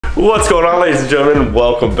What's going on, ladies and gentlemen?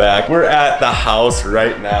 Welcome back. We're at the house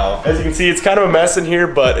right now. As you can see, it's kind of a mess in here,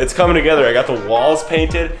 but it's coming together. I got the walls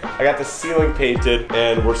painted, I got the ceiling painted,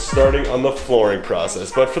 and we're starting on the flooring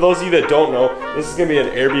process. But for those of you that don't know, this is gonna be an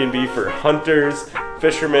Airbnb for hunters,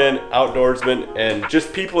 fishermen, outdoorsmen, and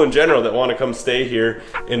just people in general that want to come stay here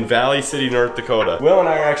in Valley City, North Dakota. Will and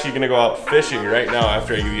I are actually gonna go out fishing right now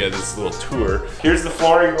after I give you guys this little tour. Here's the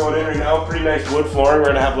flooring going in right now. Pretty nice wood flooring. We're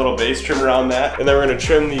gonna have a little base trim around that, and then we're gonna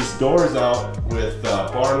trim these doors out with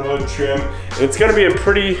barnwood trim. And it's gonna be a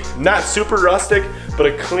pretty, not super rustic, but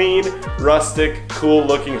a clean, rustic, cool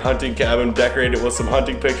looking hunting cabin, decorated with some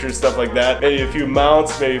hunting pictures, stuff like that. Maybe a few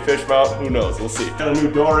mounts, maybe a fish mount, who knows, we'll see. Got a new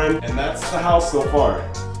door in, and that's the house so far.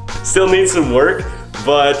 Still needs some work,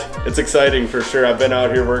 but it's exciting for sure. I've been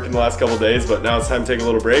out here working the last couple days, but now it's time to take a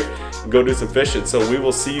little break and go do some fishing. So we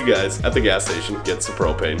will see you guys at the gas station, get some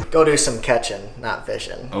propane. Go do some catching, not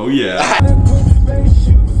fishing. Oh yeah.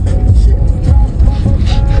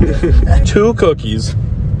 2 cookies,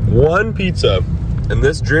 1 pizza, and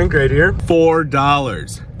this drink right here,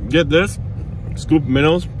 $4. Get this, scoop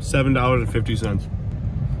minnows, $7.50.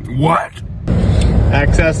 What?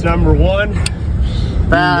 Access number 1.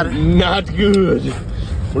 Bad. Not good.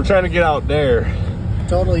 We're trying to get out there.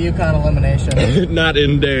 Total Yukon elimination. Not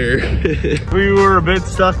in there. We were a bit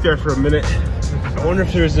stuck there for a minute. I wonder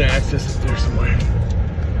if there's an access up there somewhere.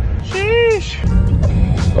 Sheesh.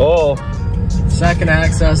 Oh. Second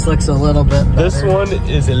access looks a little bit better. This one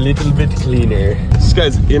is a little bit cleaner. This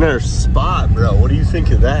guy's in our spot, bro. What do you think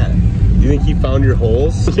of that? You think he found your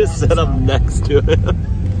holes? Just set up next to it.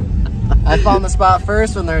 I found the spot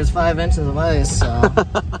first when there was 5 inches of ice, so.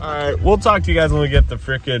 Alright, we'll talk to you guys when we get the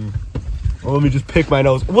frickin', well, let me just pick my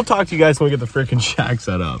nose. We'll talk to you guys when we get the frickin' shack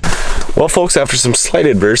set up. Well, folks, after some slight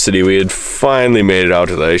adversity, we had finally made it out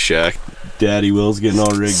to the ice shack. Daddy Will's getting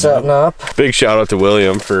all rigged Setting up. Big shout out to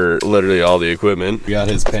William for literally all the equipment. We got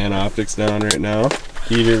his Panoptix down right now.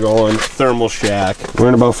 Heater going, thermal shack. We're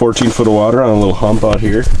in about 14 foot of water on a little hump out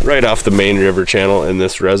here, right off the main river channel in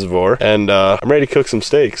this reservoir. And I'm ready to cook some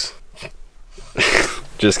steaks.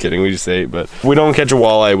 Just kidding, we just ate, but we don't catch a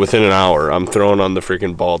walleye within an hour. I'm throwing on the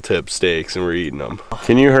freaking ball tip steaks and we're eating them.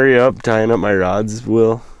 Can you hurry up tying up my rods,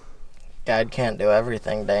 Will? God can't do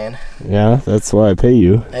everything, Dane. Yeah, that's why I pay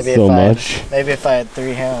you so much. Maybe if I had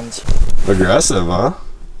 3 hands. Aggressive, huh?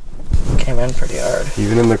 Came in pretty hard.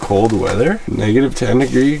 Even in the cold weather?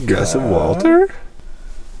 -10-degree aggressive Walter?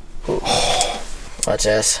 Watch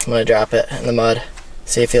this. I'm gonna drop it in the mud.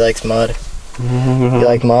 See if he likes mud. You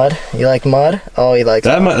like mud? You like mud? Oh, he likes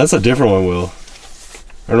mud. That's a different one, Will.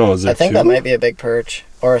 I don't know, is there 2? I think that might be a big perch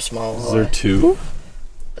or a small one. Is there 2?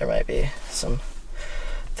 There might be some.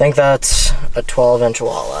 I think that's a 12-inch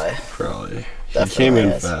walleye. Probably. Definitely he came in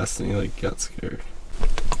is. fast and he like got scared.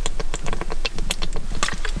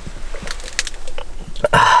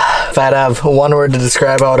 If I'd have one word to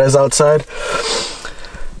describe how it is outside,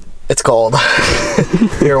 it's cold.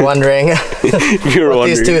 You're wondering what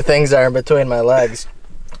these 2 things are in between my legs.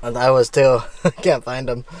 And I was too. Can't find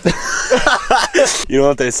them. You know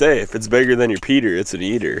what they say, if it's bigger than your Peter, it's an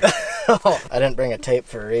eater. I didn't bring a tape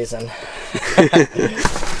for a reason.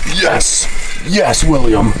 Yes! Yes,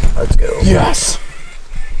 William! Let's go. Yes!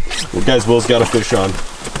 Well, guys, Will's got a fish on.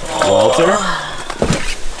 Walter?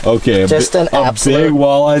 Okay, just an absolute big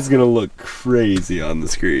walleye's gonna look crazy on the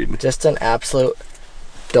screen. Just an absolute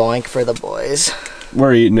doink for the boys.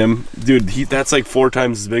 We're eating him. Dude, that's like 4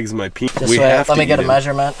 times as big as my penis. Just wait, let me get a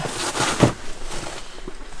measurement.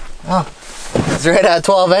 Oh, it's right at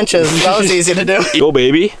 12 inches. That was easy to do. Go,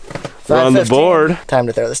 baby. We're on the board. Time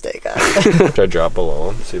to throw the steak out. Try to drop below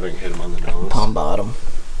him, see if I can hit him on the nose. Palm bottom.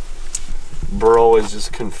 Bro is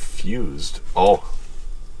just confused. Oh.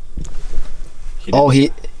 He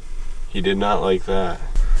did not like that.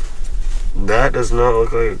 That does not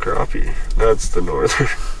look like a crappie. That's the northern,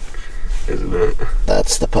 isn't it?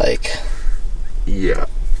 That's the pike. Yeah.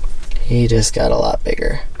 He just got a lot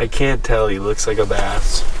bigger. I can't tell. He looks like a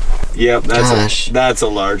bass. Yep, that's a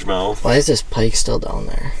largemouth. Why is this pike still down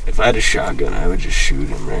there? If I had a shotgun, I would just shoot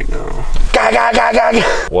him right now.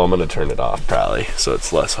 Well, I'm gonna turn it off probably, so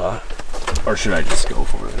it's less hot. Or should I just go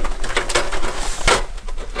for it?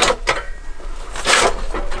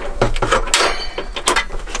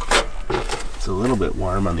 It's a little bit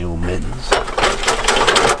warm on the old mittens.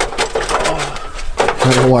 A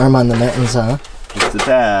little warm on the mittens, huh? Just a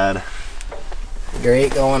tad.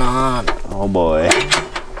 Great going on. Oh boy.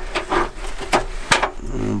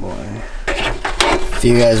 Oh boy. If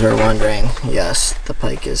you guys were wondering, yes, the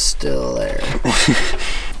pike is still there.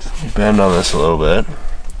 Bend on this a little bit.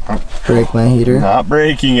 Break my heater. Not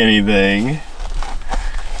breaking anything.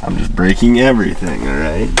 I'm just breaking everything, all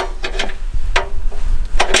right?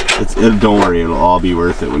 Don't worry, it'll all be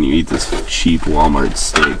worth it when you eat this cheap Walmart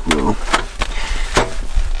steak, Will.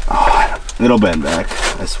 Oh, it'll bend back,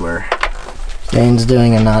 I swear. Dane's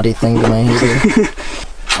doing a naughty thing to my heater.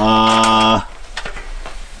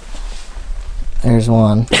 There's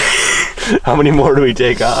one. How many more do we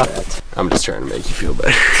take off? I'm just trying to make you feel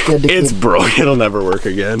better. It's broke. It'll never work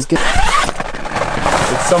again. Did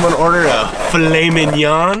someone order a filet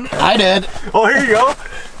mignon? I did. Oh, here you go.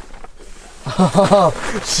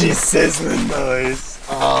 She's sizzling, boys.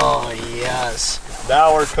 Oh, yes.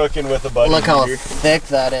 Now we're cooking with a buddy. Look how thick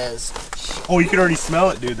that is. Oh, you can already smell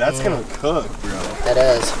it, dude. That's gonna cook, bro. It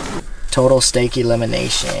is. Total steak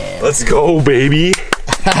elimination. Let's go, baby.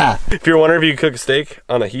 If you're wondering if you can cook a steak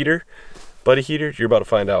on a heater, buddy heater, you're about to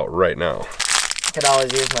find out right now. I could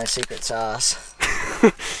always use my secret sauce.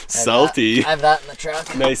 Salty. I have that in the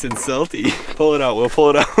truck. Nice and salty. Pull it out. We'll pull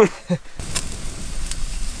it out.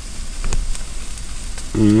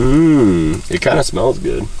 It kind of smells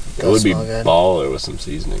good. It would be baller with some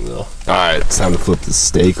seasoning though. Alright, it's time to flip the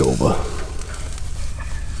steak over.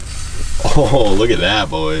 Oh, look at that,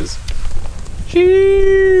 boys.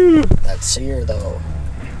 That's sear though.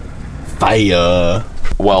 Fire.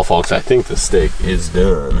 Well, folks, I think the steak is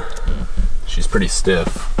done. She's pretty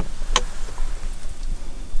stiff.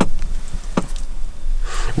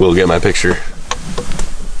 We'll get my picture.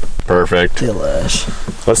 Perfect.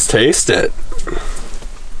 Delish. Let's taste it.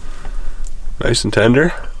 Nice and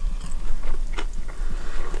tender.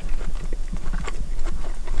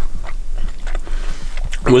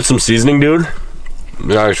 With some seasoning, dude,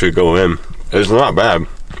 it actually go in. It's not bad.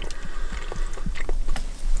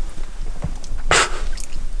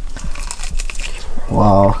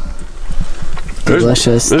 Wow.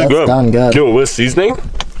 Delicious. That's good. Done good. Do it with seasoning?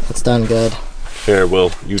 It's done good. Here,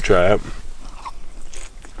 Will, you try it.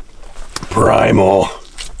 Primal.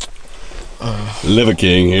 Liver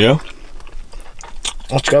King here.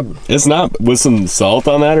 That's good. It's not, with some salt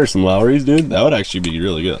on that or some Lowry's, dude, that would actually be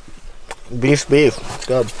really good. Beef. It's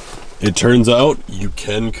good. It turns out you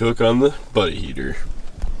can cook on the buddy heater.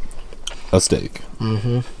 A steak.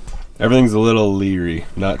 Everything's a little leery,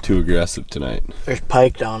 not too aggressive tonight. There's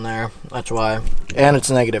pike down there, that's why. And it's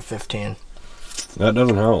negative 15. That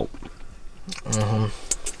doesn't help.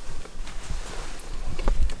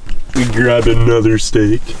 We grabbed another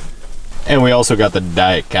steak. And we also got the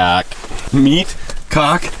Diet Cock. Meat,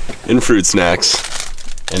 cock, and fruit snacks.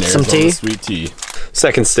 And some tea. Sweet tea.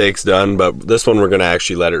 Second steak's done, but this one we're gonna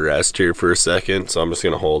actually let it rest here for a second. So I'm just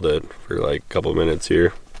gonna hold it for like a couple minutes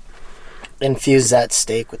here. Infuse that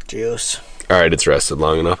steak with juice. All right, it's rested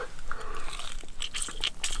long enough.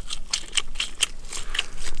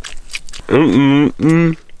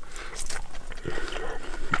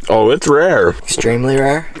 Oh, it's rare. Extremely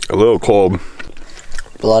rare. A little cold.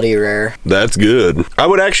 Bloody rare. That's good. I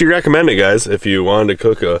would actually recommend it, guys, if you wanted to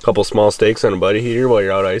cook a couple small steaks on a buddy heater while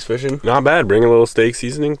you're out ice fishing. Not bad. Bring a little steak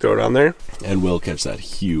seasoning, throw it on there, and we'll catch that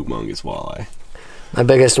humongous walleye. My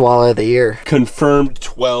biggest walleye of the year. Confirmed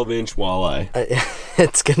 12-inch walleye.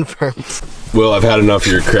 It's confirmed. Well, I've had enough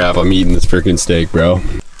of your crap. I'm eating this freaking steak, bro.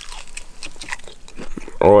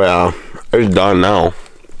 Oh yeah, it's done now.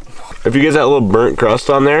 If you get that little burnt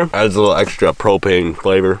crust on there, adds a little extra propane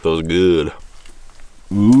flavor. Feels good.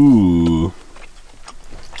 Ooh.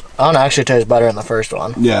 Oh, no, actually tastes better than the first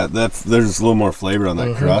one. Yeah, there's a little more flavor on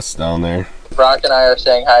that crust down there. Brock and I are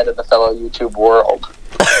saying hi to the fellow YouTube world.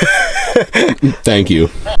 Thank you.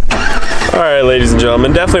 Alright, ladies and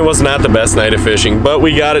gentlemen, definitely was not the best night of fishing, but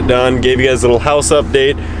we got it done. Gave you guys a little house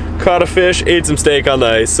update. Caught a fish, ate some steak on the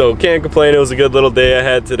ice, so can't complain. It was a good little day I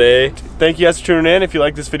had today. Thank you guys for tuning in. If you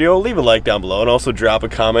like this video, leave a like down below and also drop a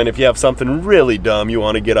comment. If you have something really dumb you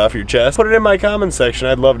want to get off your chest, put it in my comment section.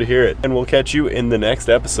 I'd love to hear it. And we'll catch you in the next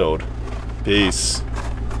episode. Peace.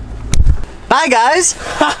 Bye, guys.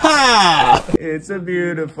 It's a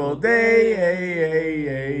beautiful day. Hey, hey,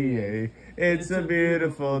 hey, hey. It's a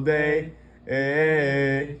beautiful day.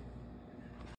 Hey.